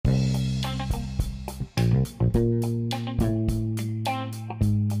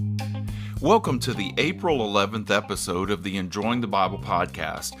Welcome to the April 11th episode of the Enjoying the Bible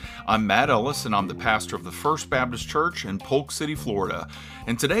podcast. I'm Matt Ellis, and I'm the pastor of the First Baptist Church in Polk City, Florida.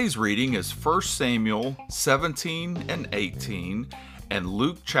 And today's reading is 1 Samuel 17 and 18 and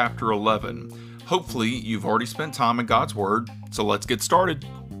Luke chapter 11. Hopefully, you've already spent time in God's Word, so let's get started.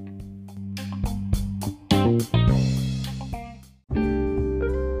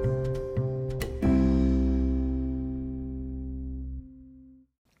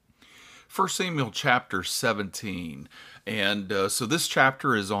 First Samuel chapter 17, and so this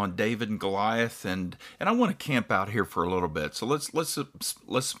chapter is on David and Goliath, and I want to camp out here for a little bit. So let's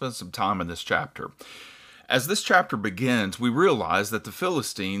spend some time in this chapter. As this chapter begins, we realize that the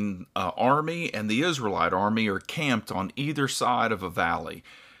Philistine army and the Israelite army are camped on either side of a valley,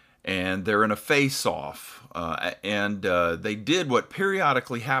 and they're in a face-off. They did what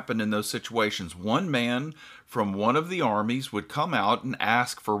periodically happened in those situations. One man from one of the armies would come out and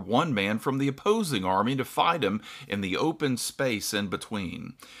ask for one man from the opposing army to fight him in the open space in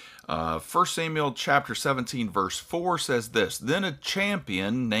between. 1 Samuel chapter 17 verse 4 says this, "Then a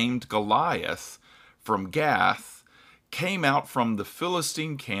champion named Goliath from Gath came out from the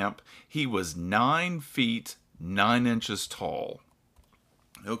Philistine camp. He was 9 feet 9 inches tall."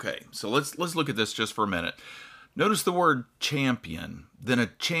 Okay, so let's look at this just for a minute. Notice the word champion, then a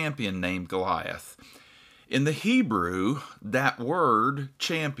champion named Goliath. In the Hebrew, that word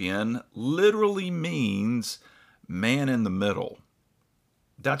champion literally means man in the middle.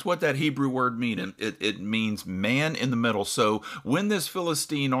 That's what that Hebrew word means. It means man in the middle. So when this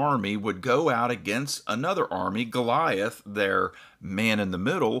Philistine army would go out against another army, Goliath, their man in the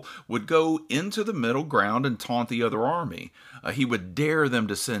middle, would go into the middle ground and taunt the other army. He would dare them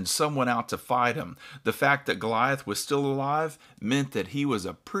to send someone out to fight him. The fact that Goliath was still alive meant that he was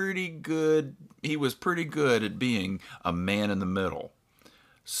pretty good at being a man in the middle.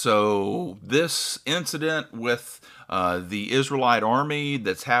 So this incident with the Israelite army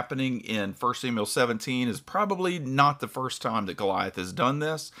that's happening in 1 Samuel 17 is probably not the first time that Goliath has done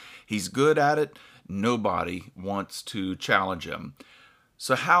this. He's good at it. Nobody wants to challenge him.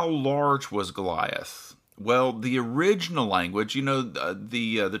 So how large was Goliath? Well, the original language,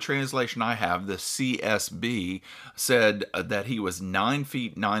 the translation I have, the CSB, said that he was 9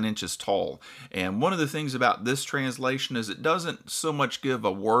 feet 9 inches tall. And one of the things about this translation is it doesn't so much give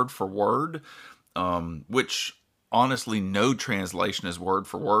a word for word, which honestly no translation is word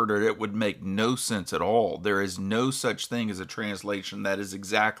for word, or it would make no sense at all. There is no such thing as a translation that is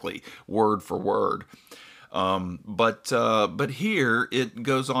exactly word for word. But here it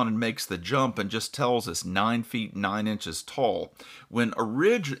goes on and makes the jump and just tells us 9 feet 9 inches tall. When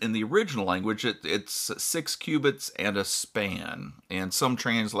in the original language, it's 6 cubits and a span. And some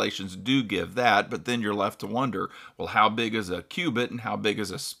translations do give that, but then you're left to wonder, well, how big is a cubit and how big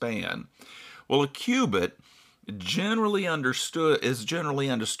is a span? Well, a cubit is generally understood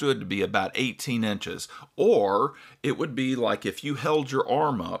to be about 18 inches, or it would be like if you held your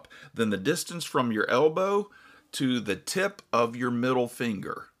arm up, then the distance from your elbow to the tip of your middle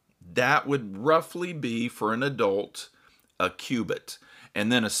finger, that would roughly be, for an adult, a cubit,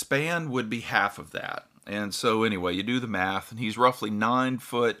 and then a span would be half of that. And so anyway, you do the math, and he's roughly 9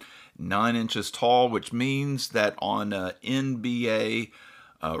 foot 9 inches tall, which means that on an NBA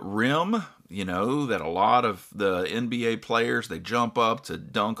rim, that a lot of the NBA players, they jump up to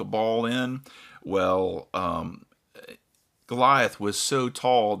dunk a ball in. Well, Goliath was so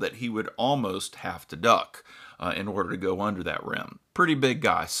tall that he would almost have to duck in order to go under that rim. Pretty big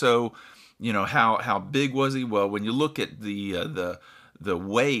guy. So, how big was he? Well, when you look at the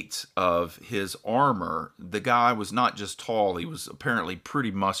weight of his armor, the guy was not just tall, he was apparently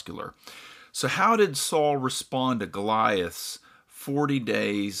pretty muscular. So how did Saul respond to Goliath's 40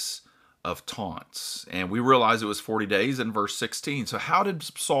 days of taunts? And we realize it was 40 days in verse 16. So how did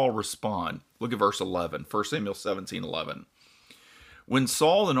Saul respond? Look at verse 11, 1 Samuel 17:11. "When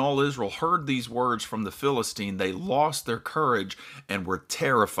Saul and all Israel heard these words from the Philistine, they lost their courage and were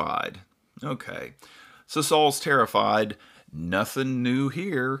terrified." Okay, so Saul's terrified. Nothing new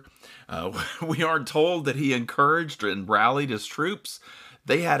here. We aren't told that he encouraged and rallied his troops.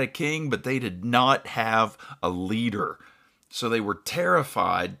 They had a king, but they did not have a leader. So they were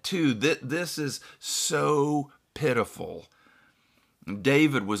terrified too. This is so pitiful.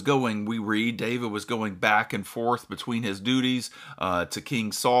 David was going back and forth between his duties to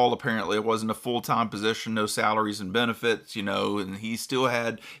King Saul. Apparently it wasn't a full-time position, no salaries and benefits, and he still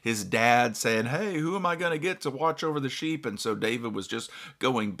had his dad saying, "Hey, who am I going to get to watch over the sheep?" And so David was just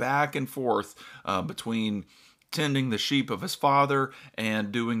going back and forth between tending the sheep of his father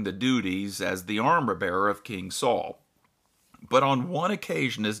and doing the duties as the armor bearer of King Saul. But on one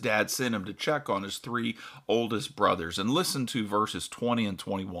occasion, his dad sent him to check on his three oldest brothers. And listen to verses 20 and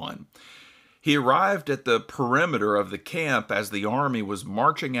 21. He arrived at the perimeter of the camp as the army was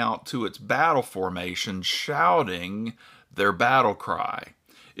marching out to its battle formation, shouting their battle cry.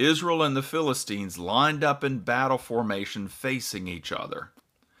 Israel and the Philistines lined up in battle formation facing each other.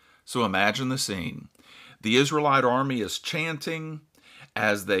 So imagine the scene. The Israelite army is chanting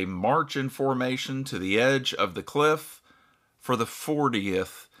as they march in formation to the edge of the cliff for the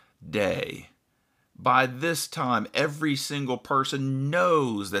 40th day. By this time, every single person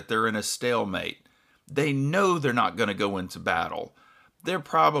knows that they're in a stalemate. They know they're not going to go into battle. They're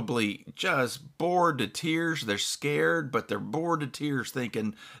probably just bored to tears. They're scared, but they're bored to tears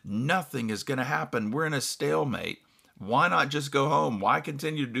thinking nothing is going to happen. We're in a stalemate. Why not just go home? Why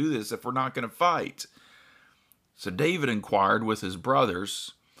continue to do this if we're not going to fight? So David inquired with his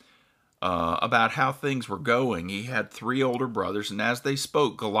brothers about how things were going. He had three older brothers, and as they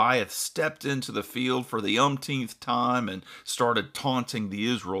spoke, Goliath stepped into the field for the umpteenth time and started taunting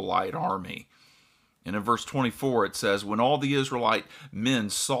the Israelite army. And in verse 24 it says, when all the Israelite men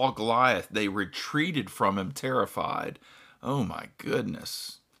saw Goliath, they retreated from him terrified. Oh my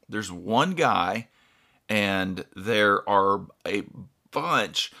goodness. There's one guy, and there are a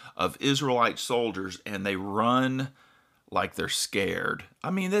bunch of Israelite soldiers, and they run like they're scared. I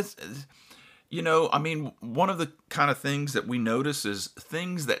mean, one of the kind of things that we notice is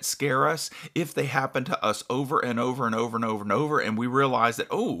things that scare us, if they happen to us over and over and over and over and over, and we realize that,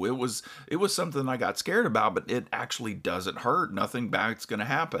 oh, it was something I got scared about, but it actually doesn't hurt. Nothing bad's going to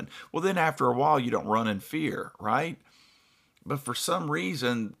happen. Well, then after a while, you don't run in fear, right? But for some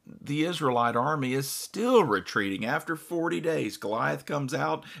reason, the Israelite army is still retreating. After 40 days, Goliath comes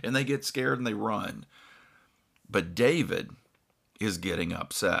out, and they get scared and they run. But David is getting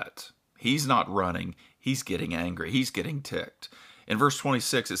upset. He's not running. He's getting angry. He's getting ticked. In verse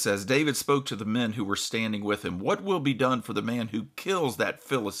 26, it says, David spoke to the men who were standing with him. What will be done for the man who kills that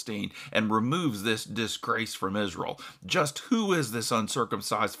Philistine and removes this disgrace from Israel? Just who is this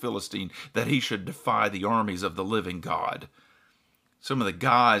uncircumcised Philistine that he should defy the armies of the living God? Some of the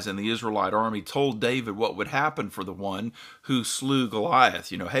guys in the Israelite army told David what would happen for the one who slew Goliath.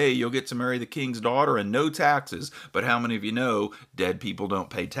 Hey, you'll get to marry the king's daughter and no taxes. But how many of you know dead people don't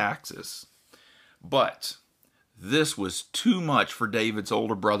pay taxes? But this was too much for David's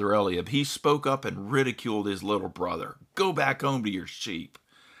older brother Eliab. He spoke up and ridiculed his little brother. Go back home to your sheep.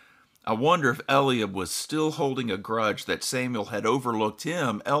 I wonder if Eliab was still holding a grudge that Samuel had overlooked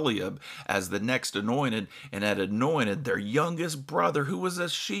him, Eliab, as the next anointed, and had anointed their youngest brother, who was a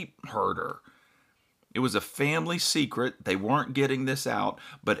sheep herder. It was a family secret. They weren't getting this out,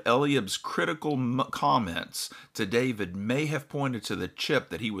 but Eliab's critical comments to David may have pointed to the chip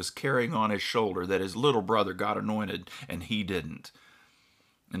that he was carrying on his shoulder, that his little brother got anointed and he didn't.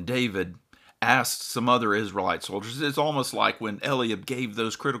 And David asked some other Israelite soldiers. It's almost like when Eliab gave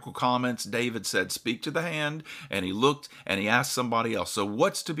those critical comments, David said, speak to the hand, and he looked and he asked somebody else, so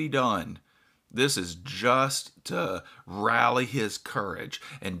what's to be done? This is just to rally his courage.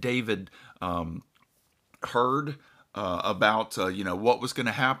 And David heard about what was going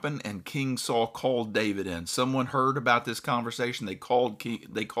to happen, and King Saul called David in. Someone heard about this conversation. They called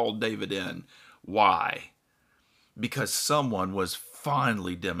David in. Why? Because someone was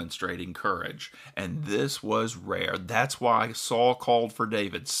finally demonstrating courage, and this was rare. That's why Saul called for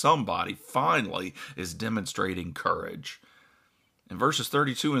David. Somebody finally is demonstrating courage. In verses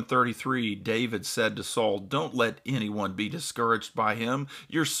 32 and 33, David said to Saul, don't let anyone be discouraged by him.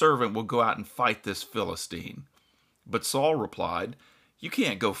 Your servant will go out and fight this Philistine. But Saul replied, you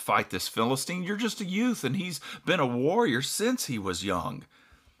can't go fight this Philistine. You're just a youth, and he's been a warrior since he was young.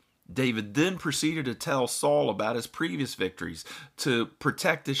 David then proceeded to tell Saul about his previous victories. To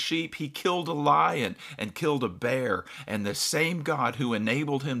protect the sheep, he killed a lion and killed a bear, and the same God who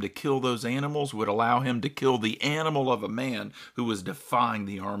enabled him to kill those animals would allow him to kill the animal of a man who was defying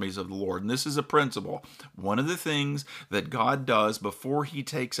the armies of the Lord. And this is a principle. One of the things that God does before he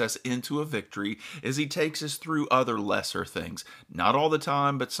takes us into a victory is he takes us through other lesser things. Not all the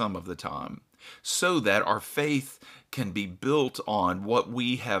time, but some of the time, so that our faith can be built on what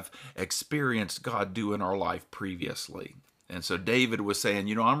we have experienced God do in our life previously. And so David was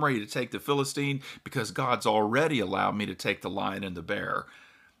saying, I'm ready to take the Philistine because God's already allowed me to take the lion and the bear.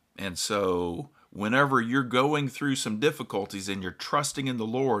 And so whenever you're going through some difficulties and you're trusting in the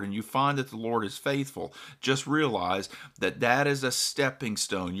Lord and you find that the Lord is faithful, just realize that that is a stepping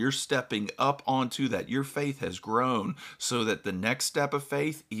stone. You're stepping up onto that. Your faith has grown so that the next step of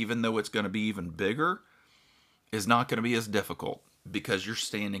faith, even though it's going to be even bigger, is not going to be as difficult because you're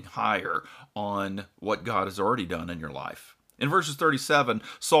standing higher on what God has already done in your life. In verses 37,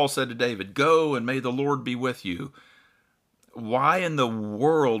 Saul said to David, "Go, and may the Lord be with you." Why in the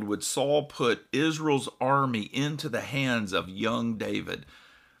world would Saul put Israel's army into the hands of young David?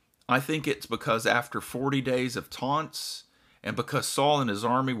 I think it's because after 40 days of taunts, and because Saul and his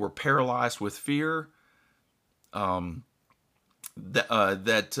army were paralyzed with fear, that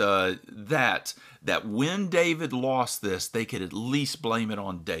when David lost this, they could at least blame it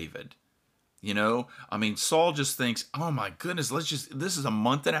on David. You know, I mean, Saul just thinks, "Oh my goodness, this is a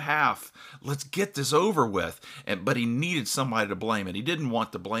month and a half. Let's get this over with." But he needed somebody to blame it. He didn't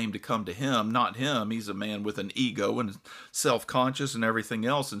want the blame to come to him, not him. He's a man with an ego and self-conscious and everything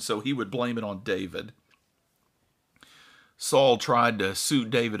else. And so he would blame it on David. Saul tried to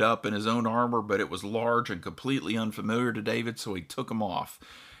suit David up in his own armor, but it was large and completely unfamiliar to David, so he took him off.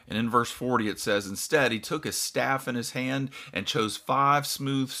 And in verse 40 it says, "Instead he took his staff in his hand and chose 5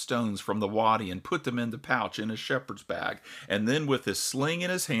 smooth stones from the wadi and put them in the pouch in his shepherd's bag. And then with his sling in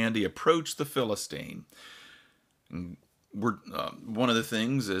his hand he approached the Philistine." And one of the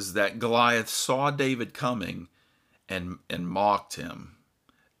things is that Goliath saw David coming and mocked him.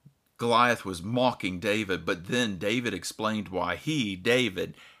 Goliath was mocking David, but then David explained why he,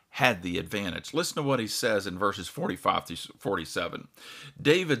 David, had the advantage. Listen to what he says in verses 45 through 47.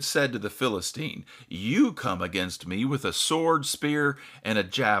 David said to the Philistine, "You come against me with a sword, spear, and a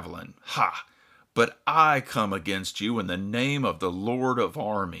javelin. Ha! But I come against you in the name of the Lord of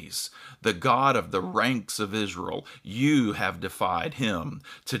armies, the God of the ranks of Israel. You have defied him.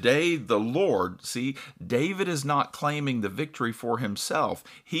 Today the Lord," see, David is not claiming the victory for himself.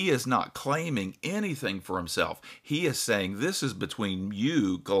 He is not claiming anything for himself. He is saying, "This is between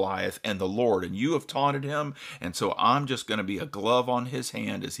you, Goliath, and the Lord, and you have taunted him, and so I'm just going to be a glove on his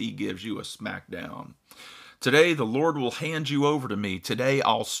hand as he gives you a smackdown. Today the Lord will hand you over to me. Today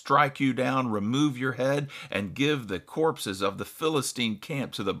I'll strike you down, remove your head, and give the corpses of the Philistine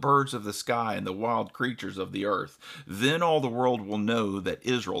camp to the birds of the sky and the wild creatures of the earth. Then all the world will know that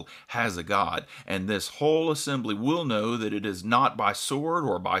Israel has a God, and this whole assembly will know that it is not by sword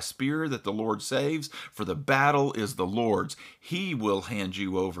or by spear that the Lord saves, for the battle is the Lord's. He will hand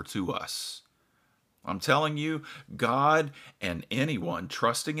you over to us." I'm telling you, God and anyone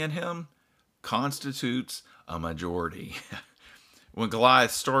trusting in him constitutes a majority. When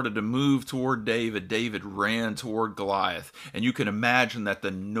Goliath started to move toward David, David ran toward Goliath. And you can imagine that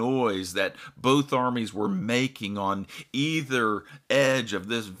the noise that both armies were making on either edge of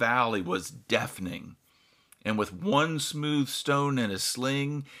this valley was deafening. And with one smooth stone in his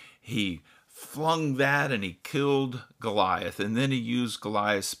sling, he flung that and he killed Goliath. And then he used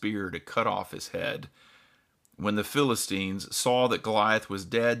Goliath's spear to cut off his head. When the Philistines saw that Goliath was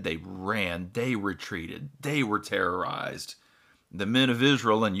dead, they ran, they retreated, they were terrorized. The men of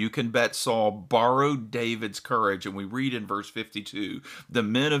Israel, and you can bet Saul, borrowed David's courage, and we read in verse 52, "The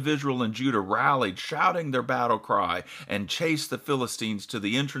men of Israel and Judah rallied, shouting their battle cry, and chased the Philistines to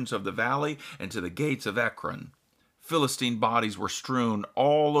the entrance of the valley and to the gates of Ekron." Philistine bodies were strewn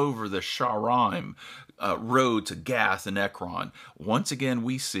all over the Shaaraim road to Gath and Ekron. Once again,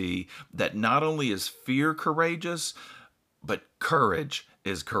 we see that not only is fear courageous, but courage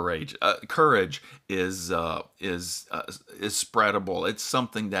is courage. Courage is spreadable. It's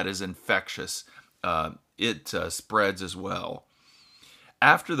something that is infectious. It spreads as well.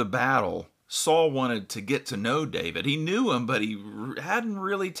 After the battle, Saul wanted to get to know David. He knew him, but he hadn't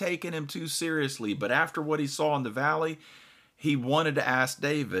really taken him too seriously. But after what he saw in the valley, he wanted to ask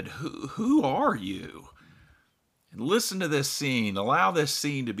David, who are you? And listen to this scene. Allow this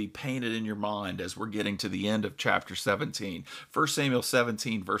scene to be painted in your mind as we're getting to the end of chapter 17. 1 Samuel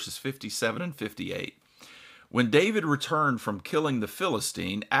 17, verses 57 and 58. When David returned from killing the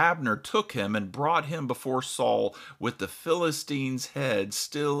Philistine, Abner took him and brought him before Saul with the Philistine's head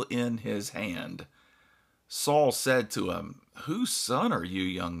still in his hand. Saul said to him, "Whose son are you,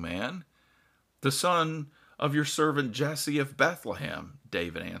 young man?" "The son of your servant Jesse of Bethlehem,"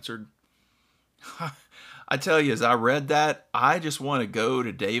 David answered. I tell you, as I read that, I just want to go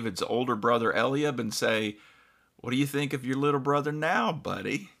to David's older brother Eliab and say, "What do you think of your little brother now,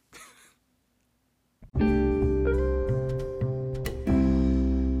 buddy?"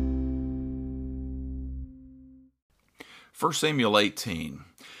 1 Samuel 18.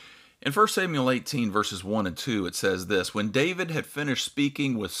 In 1 Samuel 18, verses 1 and 2, it says this, "When David had finished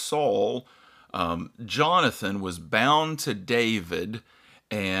speaking with Saul, Jonathan was bound to David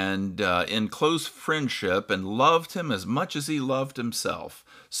and in close friendship and loved him as much as he loved himself.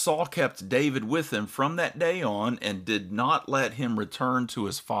 Saul kept David with him from that day on and did not let him return to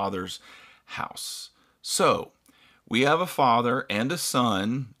his father's house." So, We have a father and a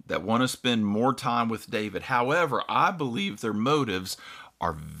son that want to spend more time with David. However, I believe their motives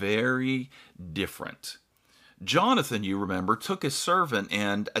are very different. Jonathan, you remember, took his servant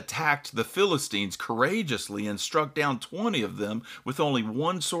and attacked the Philistines courageously and struck down 20 of them with only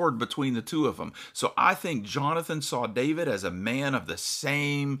one sword between the two of them. So I think Jonathan saw David as a man of the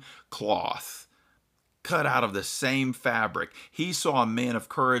same cloth, cut out of the same fabric. He saw a man of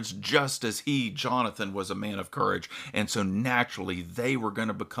courage just as he, Jonathan, was a man of courage. And so naturally, they were going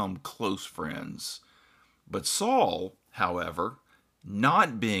to become close friends. But Saul, however,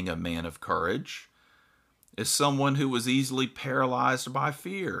 not being a man of courage, is someone who was easily paralyzed by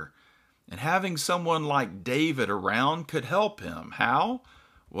fear. And having someone like David around could help him. How?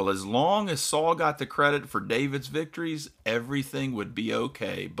 Well, as long as Saul got the credit for David's victories, everything would be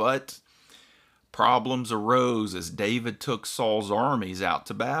okay. But problems arose as David took Saul's armies out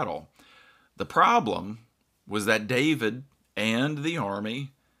to battle. The problem was that David and the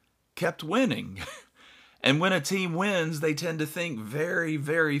army kept winning. And when a team wins, they tend to think very,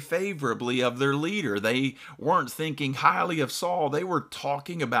 very favorably of their leader. They weren't thinking highly of Saul. They were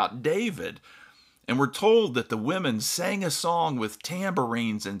talking about David. And we're told that the women sang a song with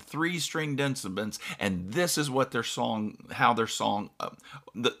tambourines and three-stringed instruments, and this is what their song,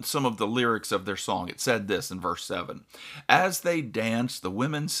 some of the lyrics of their song. It said this in verse 7. As they danced, the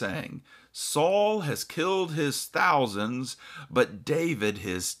women sang, Saul has killed his thousands, but David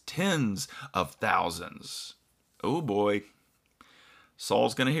his tens of thousands. Oh boy,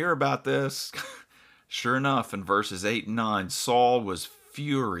 Saul's going to hear about this. Sure enough, in verses 8 and 9, Saul was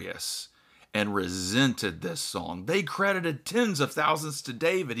furious and resented this song. They credited tens of thousands to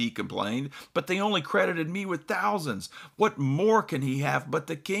David, he complained, but they only credited me with thousands. What more can he have but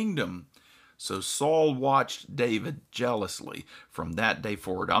the kingdom? So Saul watched David jealously from that day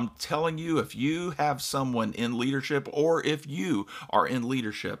forward. I'm telling you, if you have someone in leadership, or if you are in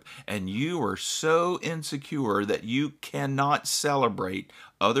leadership and you are so insecure that you cannot celebrate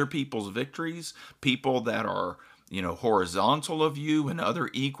other people's victories, people that are horizontal of you in other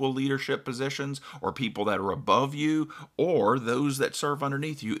equal leadership positions, or people that are above you, or those that serve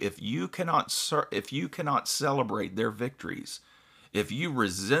underneath you, if you cannot celebrate their victories, if you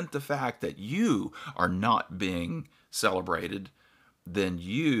resent the fact that you are not being celebrated, then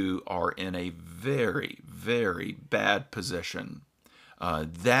you are in a very, very bad position.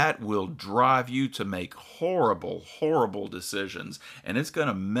 That will drive you to make horrible, horrible decisions, and it's going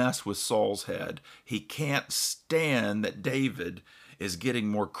to mess with Saul's head. He can't stand that David is getting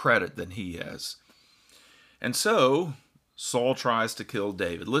more credit than he is. And so Saul tries to kill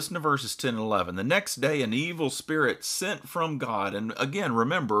David. Listen to verses 10 and 11. The next day, an evil spirit sent from God. And again,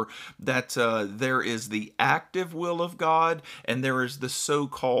 remember that there is the active will of God and there is the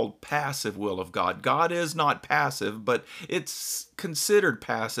so-called passive will of God. God is not passive, but it's considered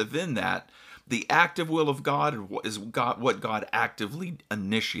passive in that the active will of God is what God actively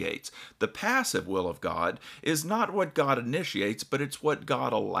initiates. The passive will of God is not what God initiates, but it's what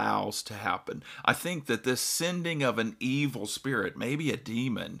God allows to happen. I think that this sending of an evil spirit, maybe a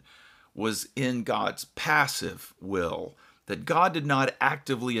demon, was in God's passive will, that God did not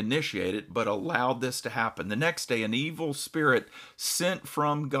actively initiate it, but allowed this to happen. The next day, an evil spirit sent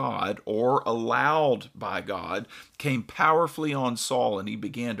from God, or allowed by God, came powerfully on Saul, and he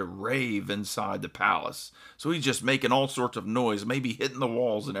began to rave inside the palace. So he's just making all sorts of noise, maybe hitting the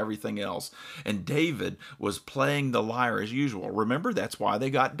walls and everything else. And David was playing the lyre as usual. Remember, that's why they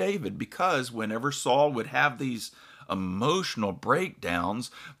got David, because whenever Saul would have these emotional breakdowns,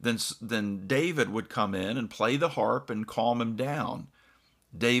 then David would come in and play the harp and calm him down.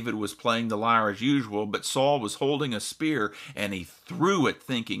 David was playing the lyre as usual, but Saul was holding a spear and he threw it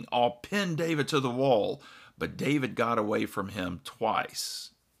thinking, I'll pin David to the wall. But David got away from him twice.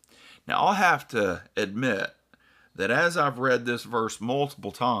 Now I'll have to admit that as I've read this verse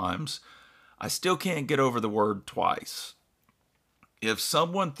multiple times, I still can't get over the word twice. If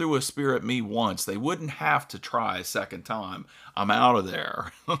someone threw a spear at me once, they wouldn't have to try a second time. I'm out of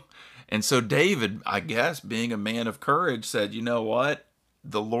there. And so David, I guess, being a man of courage, said, you know what?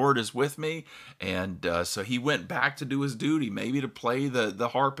 The Lord is with me. And so he went back to do his duty, maybe to play the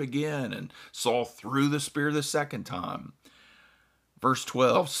harp again. And Saul threw the spear the second time. Verse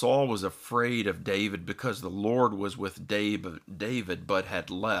 12, Saul was afraid of David because the Lord was with David, but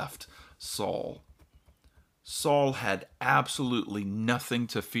had left Saul. Saul had absolutely nothing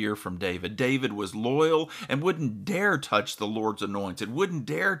to fear from David. David was loyal and wouldn't dare touch the Lord's anointed, wouldn't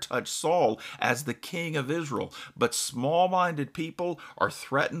dare touch Saul as the king of Israel. But small-minded people are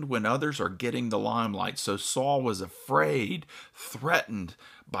threatened when others are getting the limelight. So Saul was afraid, threatened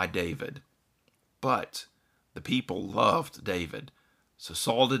by David. But The people loved David. So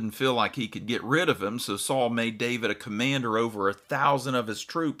Saul didn't feel like he could get rid of him, so Saul made David a commander over 1,000 of his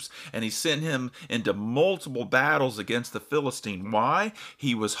troops, and he sent him into multiple battles against the Philistine. Why?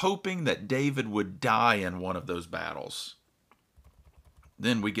 He was hoping that David would die in one of those battles.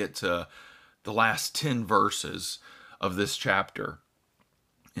 Then we get to the last 10 verses of this chapter.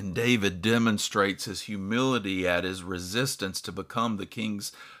 And David demonstrates his humility at his resistance to become the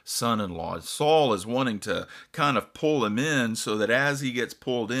king's son-in-law. Saul is wanting to kind of pull him in so that as he gets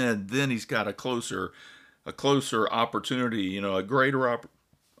pulled in, then he's got a closer opportunity, a greater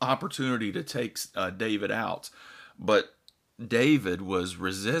opportunity to take David out. But David was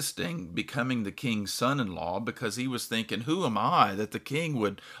resisting becoming the king's son-in-law because he was thinking, who am I that the king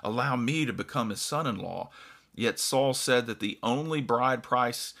would allow me to become his son-in-law? Yet Saul said that the only bride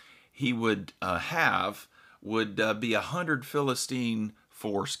price he would have would be 100 Philistine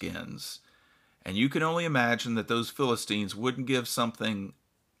foreskins. And you can only imagine that those Philistines wouldn't give something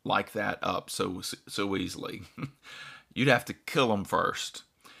like that up so easily. You'd have to kill them first.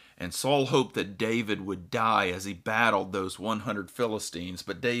 And Saul hoped that David would die as he battled those 100 Philistines.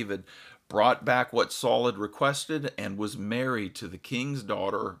 But David brought back what Saul had requested and was married to the king's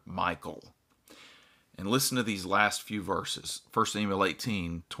daughter, Michal. And listen to these last few verses, 1 Samuel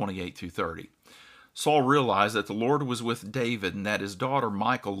 18, 28 through 30. Saul realized that the Lord was with David and that his daughter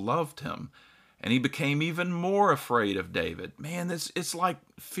Michal loved him, and he became even more afraid of David. Man, it's like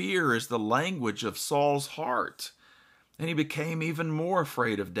fear is the language of Saul's heart. And he became even more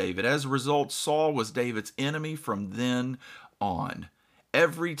afraid of David. As a result, Saul was David's enemy from then on.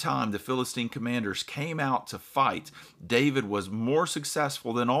 Every time the Philistine commanders came out to fight, David was more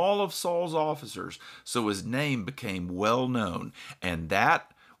successful than all of Saul's officers, so his name became well known. And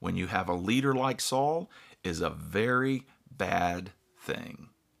that, when you have a leader like Saul, is a very bad thing.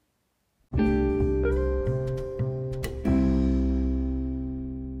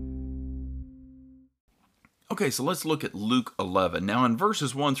 Okay, so let's look at Luke 11. Now, in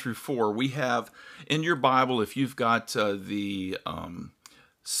verses 1 through 4, we have in your Bible, if you've got the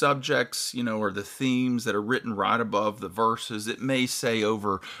subjects, or the themes that are written right above the verses, it may say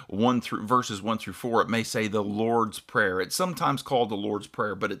over verses 1 through 4, it may say the Lord's Prayer. It's sometimes called the Lord's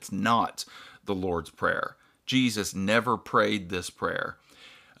Prayer, but it's not the Lord's Prayer. Jesus never prayed this prayer.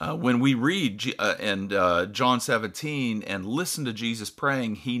 When we read John 17 and listen to Jesus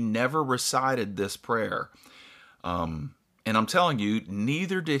praying, he never recited this prayer. And I'm telling you,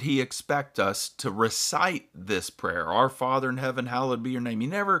 neither did he expect us to recite this prayer. Our Father in heaven, hallowed be your name.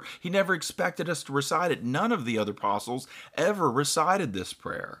 He never expected us to recite it. None of the other apostles ever recited this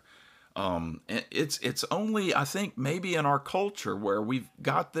prayer. It's only, I think, maybe in our culture where we've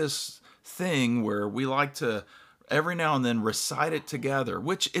got this thing where we like to every now and then recite it together,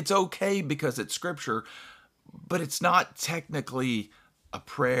 which it's okay because it's scripture, but it's not technically a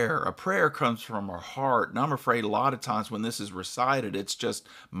prayer. A prayer comes from our heart, and I'm afraid a lot of times when this is recited, it's just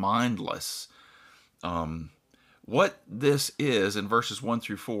mindless. What this is in verses 1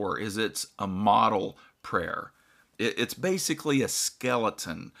 through 4 is it's a model prayer. It's basically a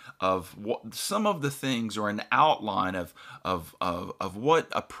skeleton of what some of the things, or an outline of what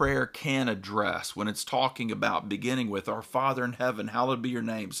a prayer can address when it's talking about beginning with our Father in heaven, hallowed be your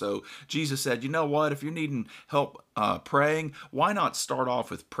name. So Jesus said, you know what, if you're needing help praying, why not start off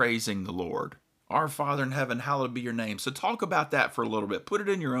with praising the Lord? Our Father in heaven, hallowed be your name. So talk about that for a little bit. Put it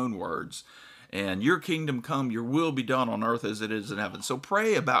in your own words. And your kingdom come, your will be done on earth as it is in heaven. So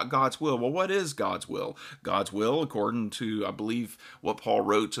pray about God's will. Well, what is God's will? God's will, according to, I believe, what Paul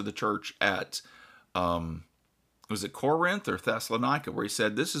wrote to the church at, was it Corinth or Thessalonica, where he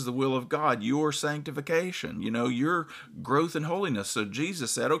said, this is the will of God, your sanctification, your growth in holiness. So Jesus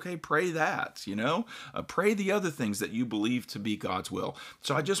said, okay, pray that, pray the other things that you believe to be God's will.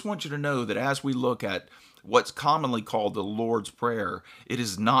 So I just want you to know that as we look at what's commonly called the Lord's Prayer, it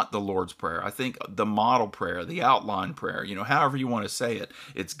is not the Lord's Prayer. I think the model prayer, the outline prayer, however you want to say it,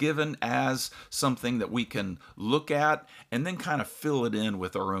 it's given as something that we can look at and then kind of fill it in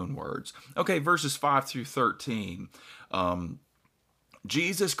with our own words. Okay, verses 5 through 13.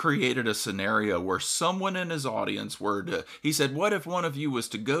 Jesus created a scenario where someone in his audience he said, what if one of you was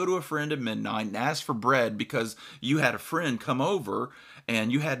to go to a friend at midnight and ask for bread because you had a friend come over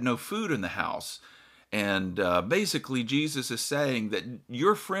and you had no food in the house? And basically, Jesus is saying that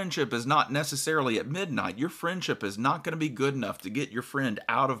your friendship is not necessarily at midnight. Your friendship is not going to be good enough to get your friend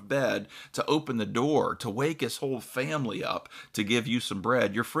out of bed, to open the door, to wake his whole family up, to give you some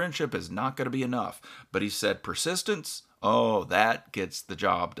bread. Your friendship is not going to be enough. But he said persistence, oh, that gets the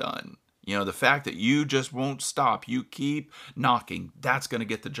job done. You know, the fact that you just won't stop, you keep knocking, that's going to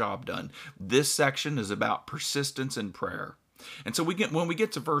get the job done. This section is about persistence in prayer. And so when we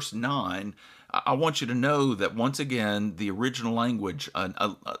get to verse 9, I want you to know that once again, the original language, an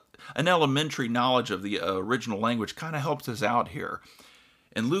elementary knowledge of the original language kind of helps us out here.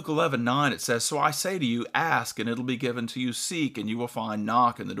 In Luke 11:9, it says, "So I say to you, ask, and it'll be given to you. Seek, and you will find.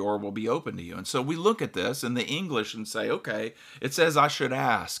 Knock, and the door will be open to you." And so we look at this in the English and say, okay, it says I should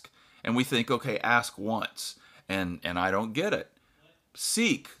ask. And we think, okay, ask once. And I don't get it.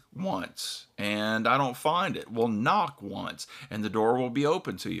 Seek once, and I don't find it. Well, knock once, and the door will be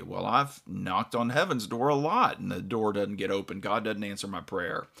open to you. Well, I've knocked on heaven's door a lot, and the door doesn't get open. God doesn't answer my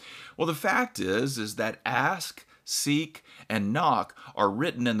prayer. Well, the fact is that ask, seek, and knock are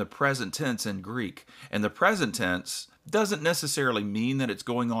written in the present tense in Greek. And the present tense doesn't necessarily mean that it's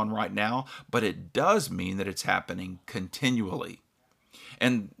going on right now, but it does mean that it's happening continually.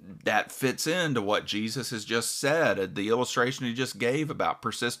 And that fits into what Jesus has just said, the illustration he just gave about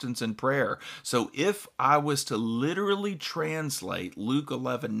persistence in prayer. So if I was to literally translate Luke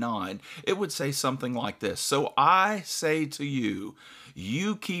 11:9, it would say something like this. So I say to you,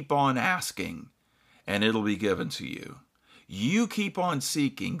 you keep on asking, and it'll be given to you. You keep on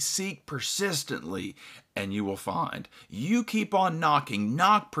seeking, seek persistently, and you will find. You keep on knocking,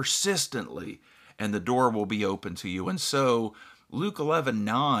 knock persistently, and the door will be open to you. And so Luke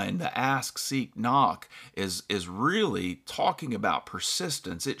 11:9, the ask, seek, knock, is really talking about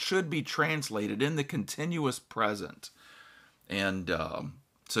persistence. It should be translated in the continuous present. And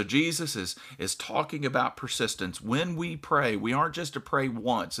so Jesus is talking about persistence. When we pray, we aren't just to pray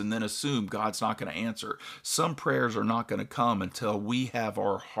once and then assume God's not going to answer. Some prayers are not going to come until we have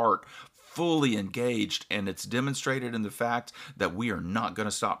our heart fully engaged, and it's demonstrated in the fact that we are not going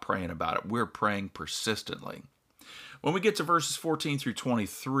to stop praying about it. We're praying persistently. When we get to verses 14 through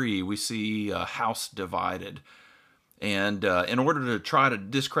 23, we see a house divided. And in order to try to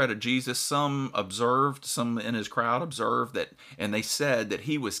discredit Jesus, some in his crowd observed that, and they said that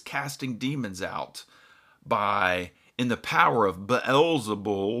he was casting demons out in the power of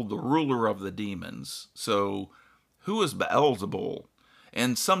Beelzebul, the ruler of the demons. So who is Beelzebul?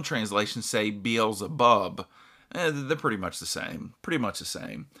 And some translations say Beelzebub. They're pretty much the same.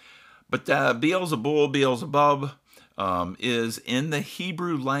 But Beelzebub, is in the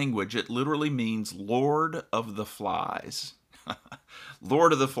Hebrew language, it literally means Lord of the Flies.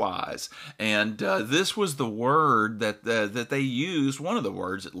 Lord of the Flies. And this was the word that they used, one of the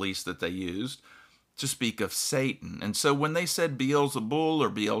words at least that they used, to speak of Satan. And so when they said Beelzebul or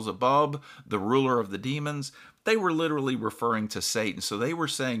Beelzebub, the ruler of the demons, they were literally referring to Satan. So they were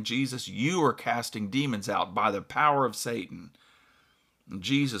saying, Jesus, you are casting demons out by the power of Satan. And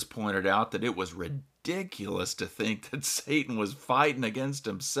Jesus pointed out that it was ridiculous to think that Satan was fighting against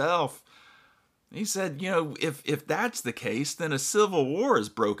himself. He said, if that's the case, then a civil war is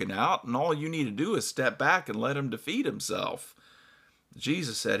broken out, and all you need to do is step back and let him defeat himself.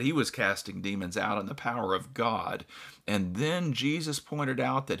 Jesus said he was casting demons out in the power of God. And then Jesus pointed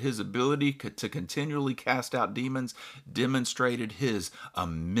out that his ability to continually cast out demons demonstrated his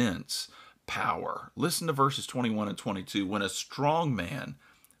immense power. Listen to verses 21 and 22. When a strong man,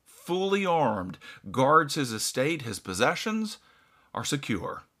 fully armed, guards his estate, his possessions are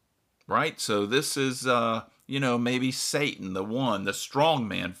secure. Right? So this is, maybe Satan, the strong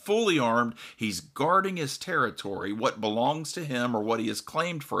man, fully armed. He's guarding his territory, what belongs to him or what he has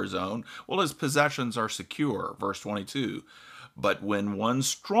claimed for his own. Well, his possessions are secure. Verse 22. But when one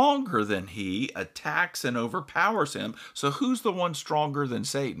stronger than he attacks and overpowers him, so who's the one stronger than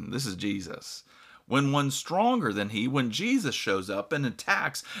Satan? This is Jesus. When one stronger than he, when Jesus shows up and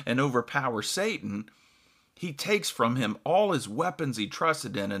attacks and overpowers Satan, he takes from him all his weapons he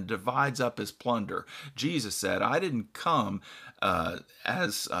trusted in and divides up his plunder. Jesus said, I didn't come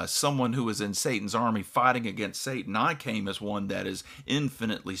as someone who was in Satan's army fighting against Satan. I came as one that is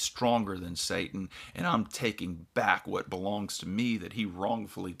infinitely stronger than Satan, and I'm taking back what belongs to me that he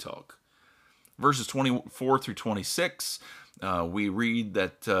wrongfully took. Verses 24 through 26, we read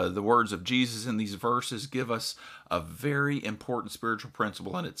that the words of Jesus in these verses give us a very important spiritual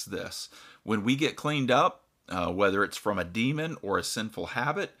principle, and it's this. When we get cleaned up, whether it's from a demon or a sinful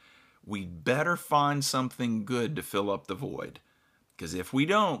habit, we better find something good to fill up the void. Because if we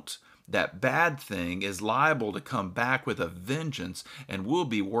don't, that bad thing is liable to come back with a vengeance, and we'll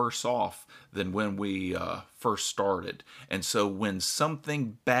be worse off than when we first started. And so when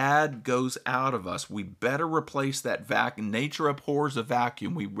something bad goes out of us, we better replace that vacuum. Nature abhors a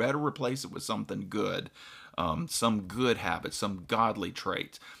vacuum. We better replace it with something good. some good habit, some godly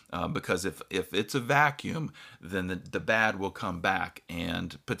trait. Because if it's a vacuum, then the bad will come back,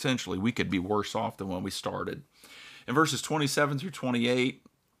 and potentially we could be worse off than when we started. In verses 27 through 28,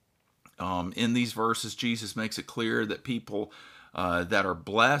 in these verses, Jesus makes it clear that people that are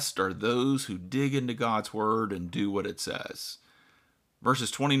blessed are those who dig into God's word and do what it says.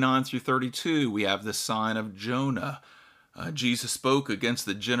 Verses 29 through 32, we have the sign of Jonah. Jesus spoke against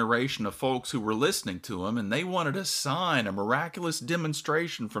the generation of folks who were listening to him, and they wanted a sign, a miraculous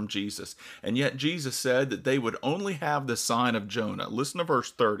demonstration from Jesus. And yet Jesus said that they would only have the sign of Jonah. Listen to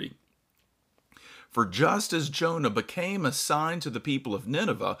verse 30. For just as Jonah became a sign to the people of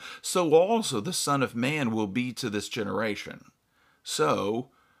Nineveh, so also the Son of Man will be to this generation. So,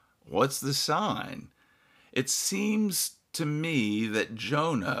 what's the sign? It seems to me that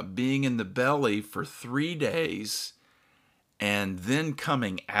Jonah, being in the belly for 3 days and then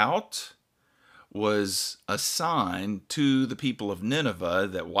coming out, was a sign to the people of Nineveh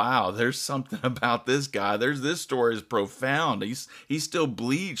that, wow, there's something about this guy. This story is profound. He's still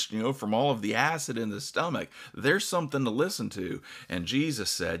bleached, from all of the acid in the stomach. There's something to listen to. And Jesus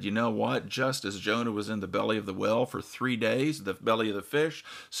said, you know what? Just as Jonah was in the belly of the whale for 3 days, the belly of the fish,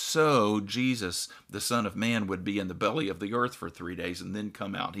 so Jesus, the Son of Man, would be in the belly of the earth for 3 days and then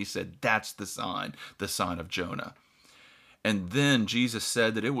come out. He said, that's the sign of Jonah. And then Jesus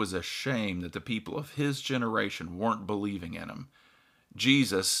said that it was a shame that the people of his generation weren't believing in him.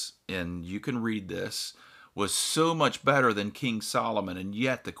 Jesus, and you can read this, was so much better than King Solomon, and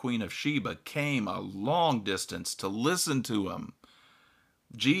yet the Queen of Sheba came a long distance to listen to him.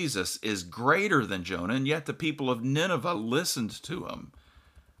 Jesus is greater than Jonah, and yet the people of Nineveh listened to him.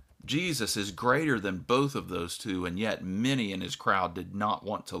 Jesus is greater than both of those two, and yet many in his crowd did not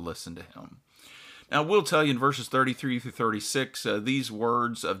want to listen to him. Now, we'll tell you in verses 33 through 36, these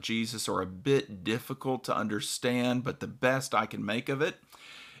words of Jesus are a bit difficult to understand, but the best I can make of it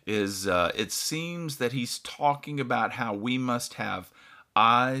is it seems that he's talking about how we must have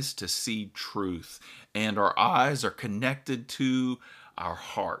eyes to see truth, and our eyes are connected to our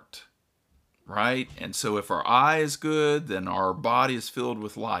heart. Right? And so if our eye is good, then our body is filled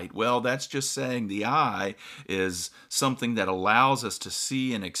with light. Well, that's just saying the eye is something that allows us to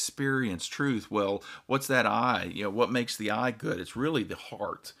see and experience truth. Well, what's that eye? What makes the eye good? It's really the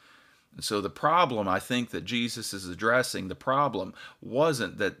heart. And so the problem, I think, that Jesus is addressing, the problem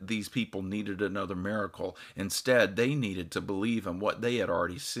wasn't that these people needed another miracle. Instead, they needed to believe in what they had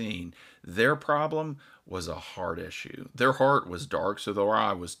already seen. Their problem was a heart issue. Their heart was dark, so their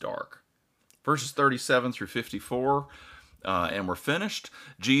eye was dark. Verses 37 through 54, and we're finished.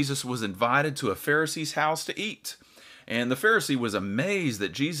 Jesus was invited to a Pharisee's house to eat. And the Pharisee was amazed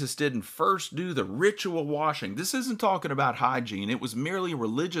that Jesus didn't first do the ritual washing. This isn't talking about hygiene. It was merely a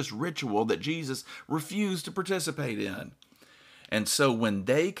religious ritual that Jesus refused to participate in. And so when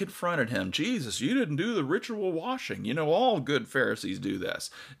they confronted him, Jesus, you didn't do the ritual washing. All good Pharisees do this.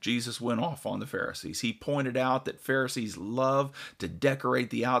 Jesus went off on the Pharisees. He pointed out that Pharisees love to decorate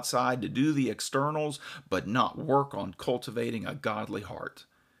the outside, to do the externals, but not work on cultivating a godly heart.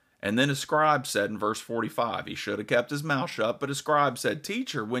 And then a scribe said in verse 45, he should have kept his mouth shut, but a scribe said,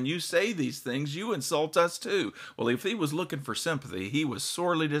 Teacher, when you say these things, you insult us too. Well, if he was looking for sympathy, he was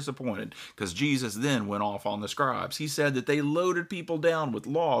sorely disappointed, because Jesus then went off on the scribes. He said that they loaded people down with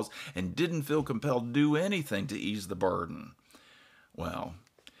laws and didn't feel compelled to do anything to ease the burden. Well,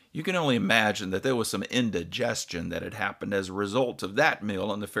 you can only imagine that there was some indigestion that had happened as a result of that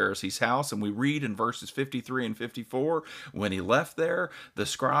meal in the Pharisee's house. And we read in verses 53 and 54, when he left there, the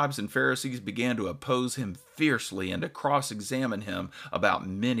scribes and Pharisees began to oppose him fiercely and to cross-examine him about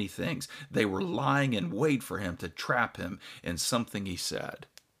many things. They were lying in wait for him to trap him in something he said.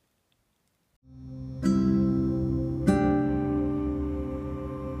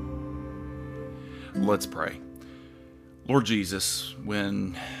 Let's pray. Lord Jesus,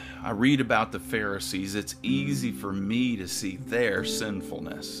 when I read about the Pharisees, it's easy for me to see their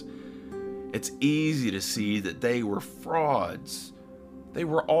sinfulness. It's easy to see that they were frauds. They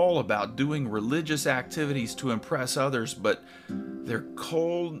were all about doing religious activities to impress others, but the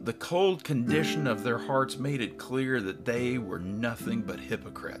cold condition of their hearts made it clear that they were nothing but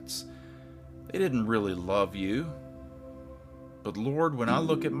hypocrites. They didn't really love you. But Lord, when I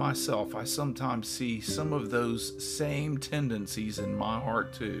look at myself, I sometimes see some of those same tendencies in my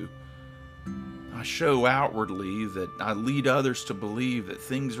heart too. I show outwardly that I lead others to believe that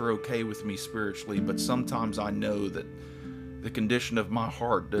things are okay with me spiritually, but sometimes I know that the condition of my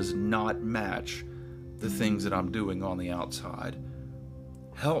heart does not match the things that I'm doing on the outside.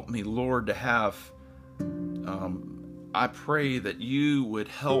 Help me, Lord, to have I pray that you would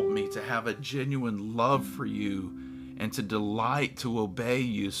help me to have a genuine love for you and to delight to obey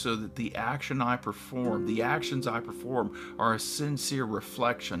you, so that the actions I perform are a sincere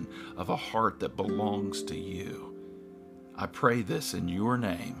reflection of a heart that belongs to you. I pray this in your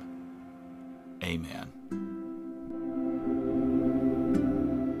name. Amen.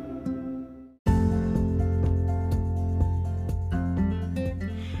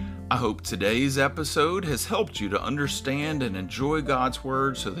 I hope today's episode has helped you to understand and enjoy God's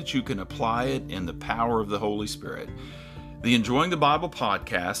Word so that you can apply it in the power of the Holy Spirit. The Enjoying the Bible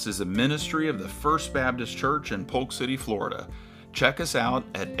podcast is a ministry of the First Baptist Church in Polk City, Florida. Check us out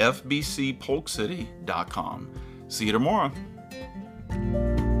at fbcpolkcity.com. See you tomorrow.